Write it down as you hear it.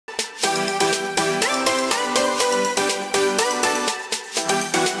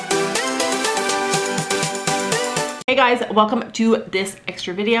Hey guys, welcome to this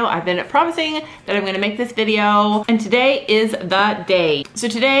extra video. I've been promising that I'm gonna make this video, and today is the day. So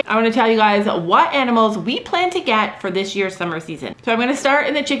today I wanna tell you guys what animals we plan to get for this year's summer season. So I'm gonna start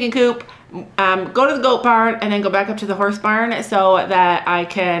in the chicken coop, go to the goat barn, and then go back up to the horse barn so that I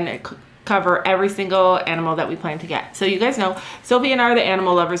can cover every single animal that we plan to get. So you guys know, Sophie and I are the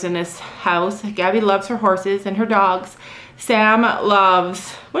animal lovers in this house. Gabby loves her horses and her dogs. Sam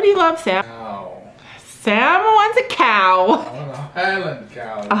loves, what do you love, Sam? Cow. Sam wants a cow. I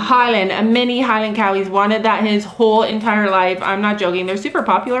want a Highland cow. A mini Highland cow. He's wanted that his whole entire life. I'm not joking. They're super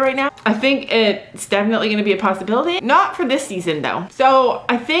popular right now. I think it's definitely going to be a possibility. Not for this season though. So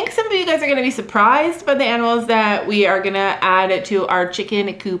I think some of you guys are going to be surprised by the animals that we are going to add to our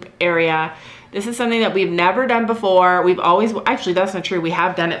chicken coop area. This is something that we've never done before. We've always, actually that's not true. We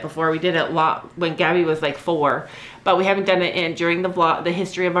have done it before. We did it a lot when Gabby was like 4, but we haven't done it during the vlog, the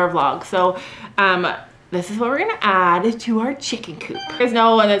history of our vlog. So, this is what we're gonna add to our chicken coop. You guys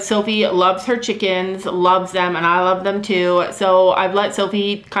know that Sophie loves her chickens, loves them, and I love them too. So I've let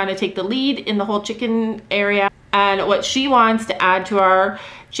Sophie kind of take the lead in the whole chicken area. And what she wants to add to our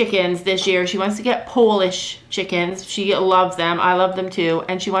chickens this year, she wants to get Polish chickens. She loves them. I love them too.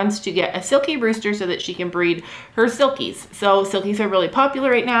 And she wants to get a silky rooster so that she can breed her silkies. So silkies are really popular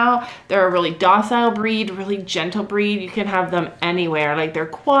right now. They're a really docile breed, really gentle breed. You can have them anywhere. Like, they're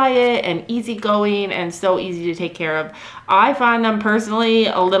quiet and easygoing and so easy to take care of. I find them personally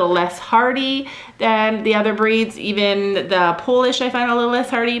a little less hardy than the other breeds. Even the Polish I find a little less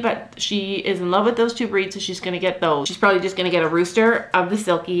hardy, but she is in love with those two breeds, so she's gonna get those. She's probably just gonna get a rooster of the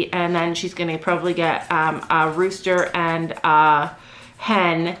silky, and then she's gonna probably get a rooster and a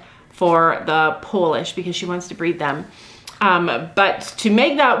hen for the Polish because she wants to breed them. But to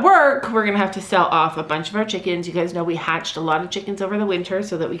make that work, we're gonna have to sell off a bunch of our chickens. You guys know we hatched a lot of chickens over the winter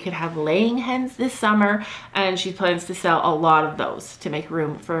so that we could have laying hens this summer, and she plans to sell a lot of those to make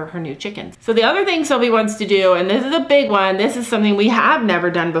room for her new chickens. So the other thing Sophie wants to do, and this is a big one, this is something we have never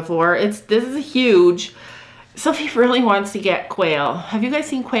done before, this is huge. Sophie really wants to get quail. Have you guys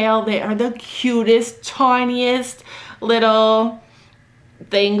seen quail? They are the cutest, tiniest little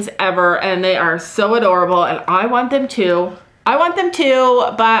things ever, and they are so adorable, and I want them too. I want them too,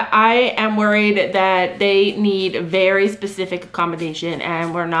 but I am worried that they need very specific accommodation,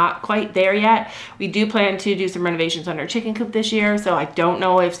 and we're not quite there yet. We do plan to do some renovations on our chicken coop this year, so I don't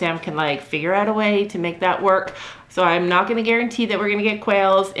know if Sam can like figure out a way to make that work. So I'm not gonna guarantee that we're gonna get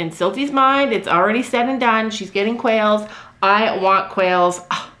quails. In Sophie's mind, it's already said and done. She's getting quails. I want quails.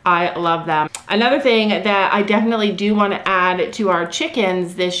 I love them. Another thing that I definitely do want to add to our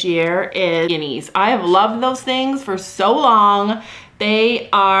chickens this year is guineas. I have loved those things for so long. They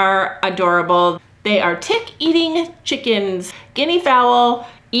are adorable. They are tick-eating chickens. Guinea fowl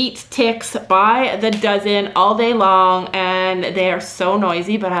eat ticks by the dozen all day long, and they are so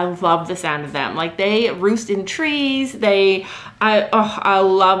noisy, but I love the sound of them. Like, they roost in trees. I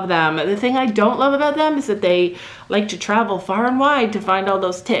love them. The thing I don't love about them is that they like to travel far and wide to find all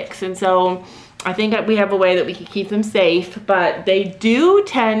those ticks, and so I think that we have a way that we can keep them safe, but they do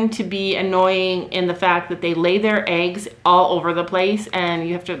tend to be annoying in the fact that they lay their eggs all over the place and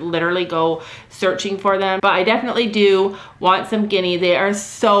you have to literally go searching for them. But I definitely do want some guinea. They are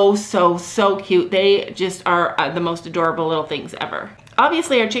so, so, so cute. They just are the most adorable little things ever.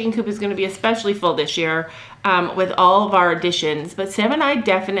 Obviously, our chicken coop is going to be especially full this year with all of our additions, but Sam and I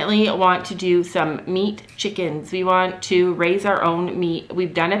definitely want to do some meat chickens. We want to raise our own meat.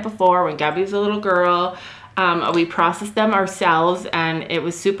 We've done it before when Gabby was a little girl. We processed them ourselves, and it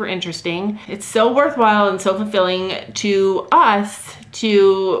was super interesting. It's so worthwhile and so fulfilling to us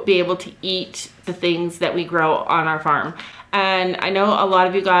to be able to eat the things that we grow on our farm. And I know a lot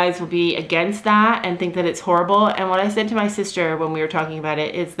of you guys will be against that and think that it's horrible. And what I said to my sister when we were talking about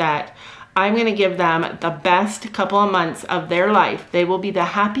it is that I'm gonna give them the best couple of months of their life. They will be the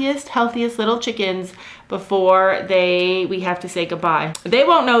happiest, healthiest little chickens before we have to say goodbye. They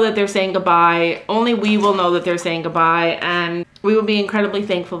won't know that they're saying goodbye. Only we will know that they're saying goodbye, and we will be incredibly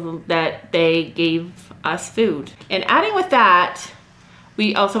thankful that they gave us food. And adding with that,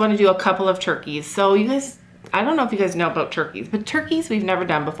 we also want to do a couple of turkeys. So you guys, I don't know if you guys know about turkeys, but turkeys we've never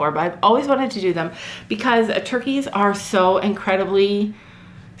done before, but I've always wanted to do them because turkeys are so incredibly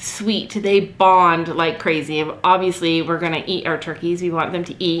sweet. They bond like crazy. Obviously, we're gonna eat our turkeys. We want them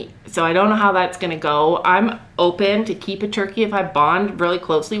to eat. So I don't know how that's gonna go. I'm open to keep a turkey. If I bond really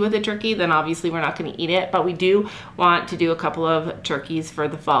closely with a turkey, then obviously we're not gonna eat it, but we do want to do a couple of turkeys for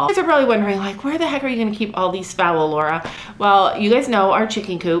the fall. You guys are probably wondering, like, where the heck are you gonna keep all these fowl, Laura? Well, you guys know our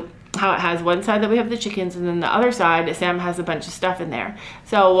chicken coop how it has one side that we have the chickens, and then the other side, Sam has a bunch of stuff in there.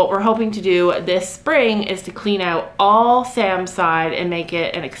 So what we're hoping to do this spring is to clean out all Sam's side and make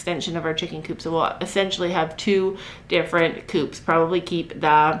it an extension of our chicken coop. So we'll essentially have 2 different coops. Probably keep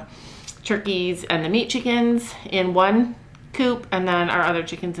the turkeys and the meat chickens in one coop, and then our other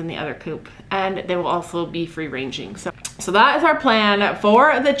chickens in the other coop, and they will also be free ranging. So that is our plan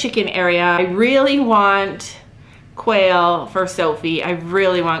for the chicken area. I really want quail for Sophie. I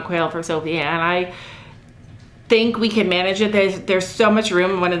really want quail for Sophie, and I think we can manage it. There's so much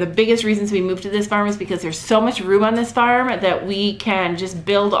room. One of the biggest reasons we moved to this farm is because there's so much room on this farm that we can just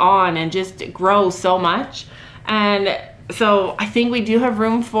build on and just grow so much. And so I think we do have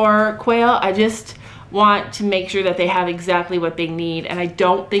room for quail. I just want to make sure that they have exactly what they need, and I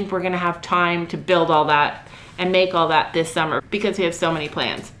don't think we're gonna have time to build all that and make all that this summer because we have so many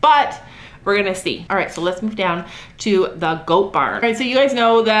plans, but we're gonna see. All right, so let's move down to the goat barn. All right, so you guys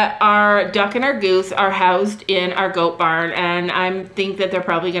know that our duck and our goose are housed in our goat barn, and I think that they're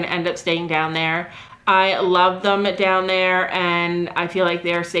probably gonna end up staying down there. I love them down there, and I feel like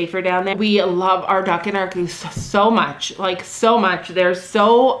they're safer down there. We love our duck and our goose so much, like so much. We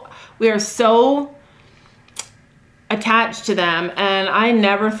are so attached to them, and I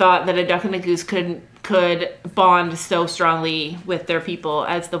never thought that a duck and a goose could bond so strongly with their people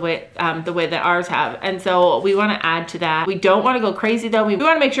as the way that ours have. And so we want to add to that. We don't want to go crazy though. We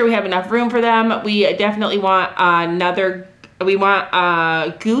want to make sure we have enough room for them. We definitely want we want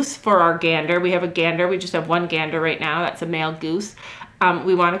a goose for our gander. We have a gander. We just have one gander right now. That's a male goose.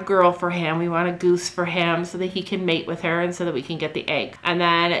 We want a girl for him. We want a goose for him so that he can mate with her and so that we can get the egg. And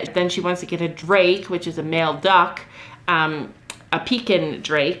then she wants to get a drake, which is a male duck, a Pekin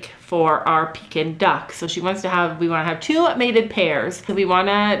drake for our Pekin duck. So we want to have 2 mated pairs. So we want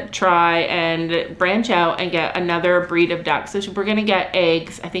to try and branch out and get another breed of ducks. So we're going to get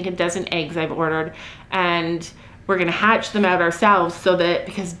eggs. I think a dozen eggs I've ordered, and we're gonna hatch them out ourselves, so that,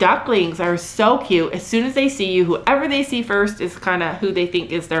 because ducklings are so cute, as soon as they see you, whoever they see first is kind of who they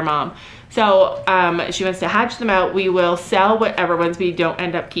think is their mom. So she wants to hatch them out. We will sell whatever ones we don't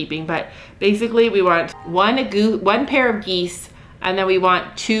end up keeping, but basically we want one pair of geese, and then we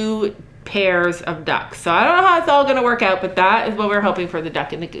want 2 pairs of ducks. So I don't know how it's all gonna work out, but that is what we're hoping for the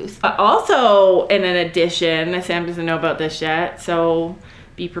duck and the goose. Also, in an addition, Sam doesn't know about this yet, so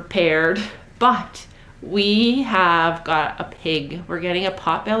be prepared, but we have got a pig. We're getting a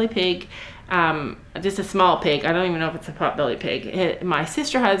potbelly pig, just a small pig. I don't even know if it's a potbelly pig. My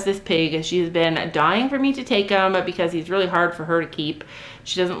sister has this pig. She has been dying for me to take him because he's really hard for her to keep.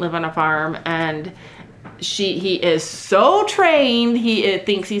 She doesn't live on a farm, and he is so trained. He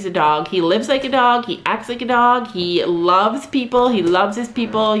thinks he's a dog. He lives like a dog. He acts like a dog. He loves people. He loves his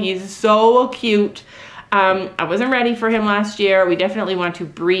people. He's so cute. I wasn't ready for him last year. We definitely want to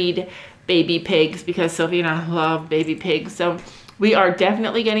breed baby pigs because Sophie and I love baby pigs. So we are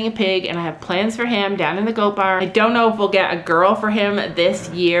definitely getting a pig, and I have plans for him down in the goat barn. I don't know if we'll get a girl for him this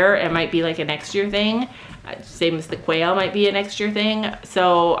year. It might be like a next year thing. Same as the quail might be a next year thing.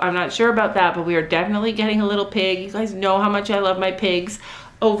 So I'm not sure about that, but we are definitely getting a little pig. You guys know how much I love my pigs.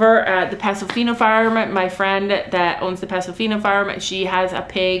 Over at the Pasofino farm, my friend that owns the Pasofino farm, she has a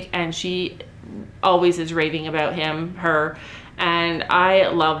pig, and she always is raving about her. And I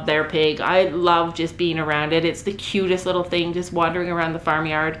love their pig. I love just being around it. It's the cutest little thing, just wandering around the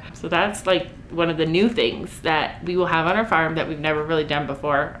farmyard. So that's like one of the new things that we will have on our farm that we've never really done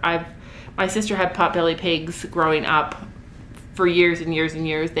before. My sister had potbelly pigs growing up for years and years and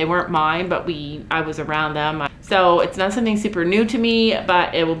years. They weren't mine, but I was around them. So it's not something super new to me,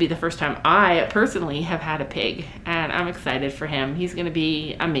 but it will be the first time I personally have had a pig, and I'm excited for him. He's gonna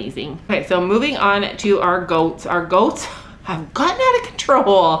be amazing. Okay, so moving on to our goats. Our goats have gotten out of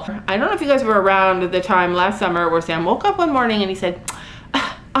control. I don't know if you guys were around the time last summer where Sam woke up one morning and he said,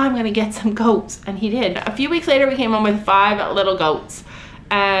 I'm gonna get some goats, and he did. A few weeks later, we came home with 5 little goats,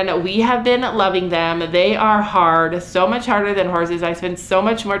 and we have been loving them. They are hard, so much harder than horses. I spend so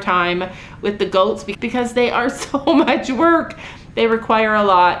much more time with the goats because they are so much work. They require a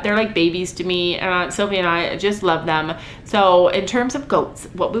lot. They're like babies to me, and Sophie and I just love them. So in terms of goats,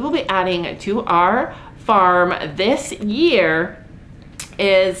 what we will be adding to our farm this year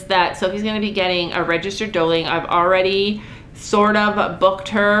is that Sophie's going to be getting a registered doeling. I've already sort of booked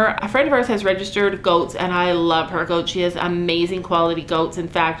her. A friend of ours has registered goats, and I love her goats. She has amazing quality goats. In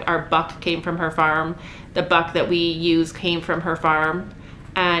fact, our buck came from her farm. The buck that we use came from her farm,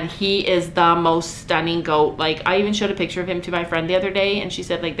 and he is the most stunning goat. Like, I even showed a picture of him to my friend the other day, and she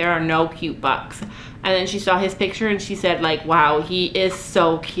said, like, there are no cute bucks. And then she saw his picture and she said, like, wow, he is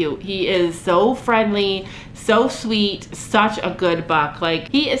so cute. He is so friendly, So sweet, such a good buck. Like,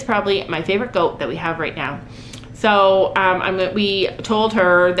 he is probably my favorite goat that we have right now. So we told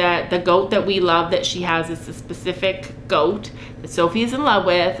her that the goat that we love that she has is a specific goat that Sophie is in love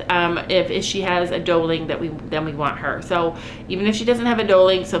with. If she has a doeling, then we want her. So even if she doesn't have a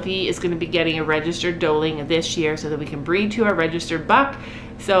doeling, Sophie is going to be getting a registered doeling this year so that we can breed to a registered buck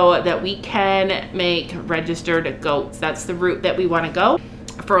so that we can make registered goats. That's the route that we want to go.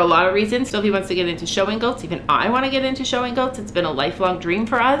 For a lot of reasons. Sophie wants to get into showing goats. Even I want to get into showing goats. It's been a lifelong dream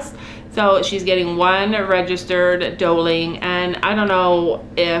for us. So she's getting one registered doeling, and I don't know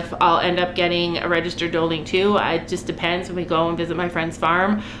if I'll end up getting a registered doeling too. It just depends when we go and visit my friend's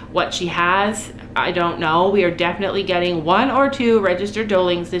farm what she has. I don't know. We are definitely getting 1 or 2 registered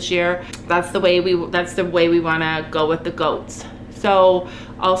doelings this year. That's the way we want to go with the goats. So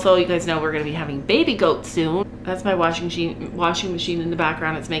also, you guys know we're going to be having baby goats soon. That's my washing machine in the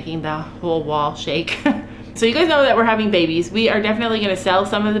background. It's making the whole wall shake. So you guys know that we're having babies. We are definitely going to sell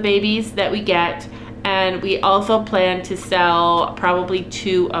some of the babies that we get. And we also plan to sell probably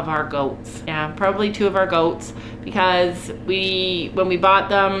 2 of our goats. Yeah, probably 2 of our goats, because when we bought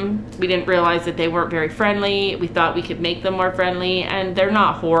them, we didn't realize that they weren't very friendly. We thought we could make them more friendly, and they're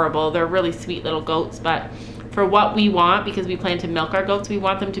not horrible. They're really sweet little goats, but for what we want, because we plan to milk our goats, we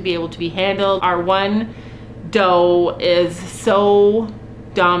want them to be able to be handled. Our one doe is so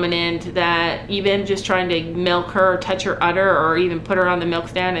dominant that even just trying to milk her, touch her udder, or even put her on the milk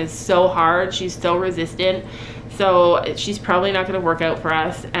stand is so hard. She's so resistant. So she's probably not going to work out for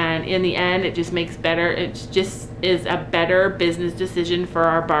us. And in the end, it just makes better. It just is a better business decision for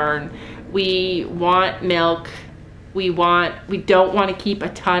our barn. We want milk. We don't want to keep a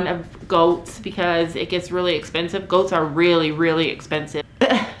ton of goats because it gets really expensive. Goats are really, really expensive.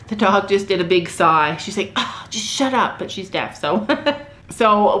 The dog just did a big sigh. She's like, oh, just shut up. But she's deaf, so.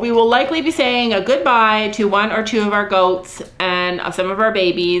 So we will likely be saying a goodbye to 1 or 2 of our goats and some of our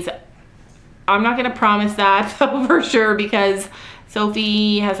babies. I'm not going to promise that for sure, because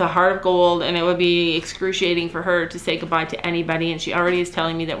Sophie has a heart of gold and it would be excruciating for her to say goodbye to anybody. And she already is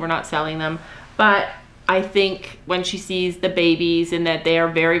telling me that we're not selling them. But I think when she sees the babies and that they are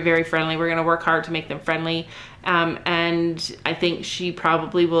very, very friendly, we're going to work hard to make them friendly. And I think she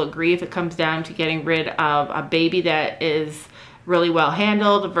probably will agree if it comes down to getting rid of a baby that is really well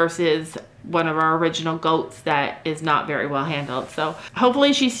handled versus one of our original goats that is not very well handled. So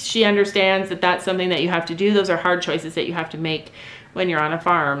hopefully she understands that that's something that you have to do. Those are hard choices that you have to make when you're on a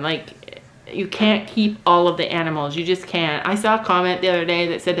farm. Like, you can't keep all of the animals. You just can't. I saw a comment the other day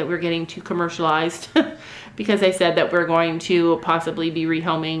that said that we're getting too commercialized because I said that we're going to possibly be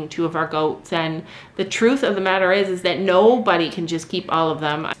rehoming 2 of our goats. And the truth of the matter is that nobody can just keep all of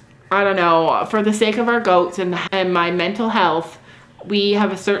them. I don't know, for the sake of our goats and my mental health, we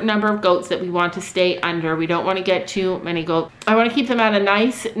have a certain number of goats that we want to stay under. We don't want to get too many goats. I want to keep them at a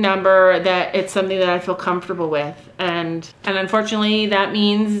nice number that it's something that I feel comfortable with. And unfortunately, that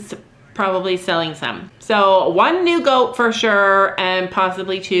means probably selling some. So 1 new goat for sure, and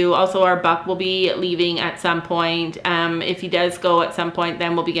possibly 2. Also, our buck will be leaving at some point. If he does go at some point,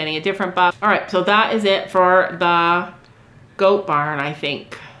 then we'll be getting a different buck. All right, so that is it for the goat barn, I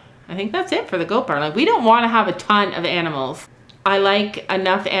think. I think that's it for the goat barn. Like, we don't want to have a ton of animals. I like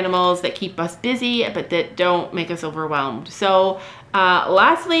enough animals that keep us busy, but that don't make us overwhelmed. So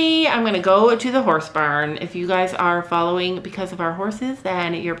lastly, I'm going to go to the horse barn. If you guys are following because of our horses,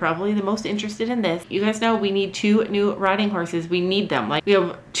 then you're probably the most interested in this. You guys know we need 2 new riding horses. We need them. Like, we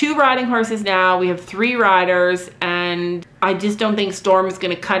have 2 riding horses now. We have 3 riders, and I just don't think Storm is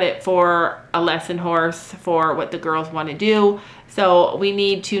going to cut it for a lesson horse for what the girls want to do. So we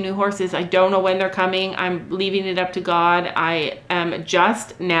need 2 new horses. I don't know when they're coming. I'm leaving it up to God. I am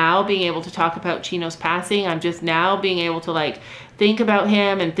just now being able to talk about Chino's passing. I'm just now being able to like think about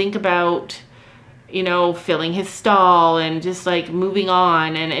him and think about, you know, filling his stall and just like moving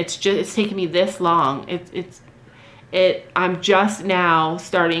on. And it's taken me this long. I'm just now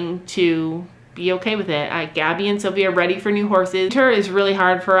starting to be okay with it. Gabby and Sylvia are ready for new horses. Winter is really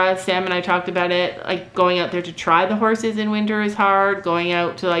hard for us. Sam and I talked about it. Like, going out there to try the horses in winter is hard. Going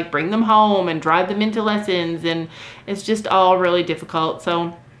out to like bring them home and drive them into lessons, and it's just all really difficult.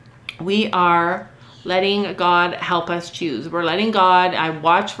 So we are letting God help us choose. We're letting God. I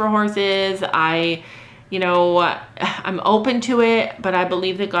watch for horses. You know, I'm open to it, but I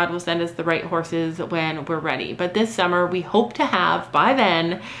believe that God will send us the right horses when we're ready. But this summer, we hope to have, by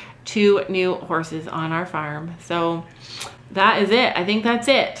then, 2 new horses on our farm. So that is it. I think that's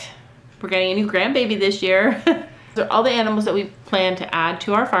it. We're getting a new grandbaby this year. So all the animals that we plan to add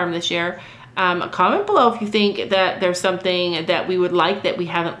to our farm this year. Comment below if you think that there's something that we would like that we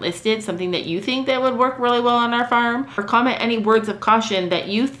haven't listed, something that you think that would work really well on our farm, or comment any words of caution that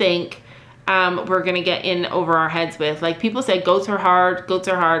you think we're gonna get in over our heads with. Like, people say goats are hard, goats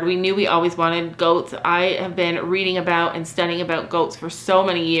are hard. We knew we always wanted goats. I have been reading about and studying about goats for so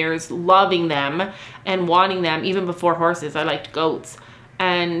many years, loving them and wanting them. Even before horses, I liked goats.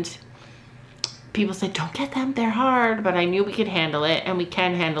 And people said, don't get them, they're hard. But I knew we could handle it, and we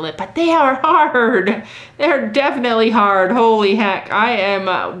can handle it. But they are hard. They're definitely hard. Holy heck. I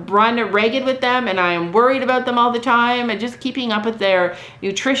am running ragged with them, and I am worried about them all the time, and just keeping up with their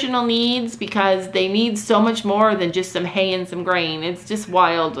nutritional needs, because they need so much more than just some hay and some grain. It's just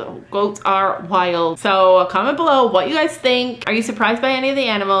wild. Goats are wild. So comment below what you guys think. Are you surprised by any of the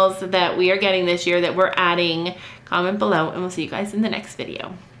animals that we are getting this year, that we're adding? Comment below, and we'll see you guys in the next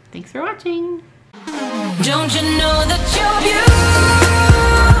video. Thanks for watching. Don't you know that you're beautiful?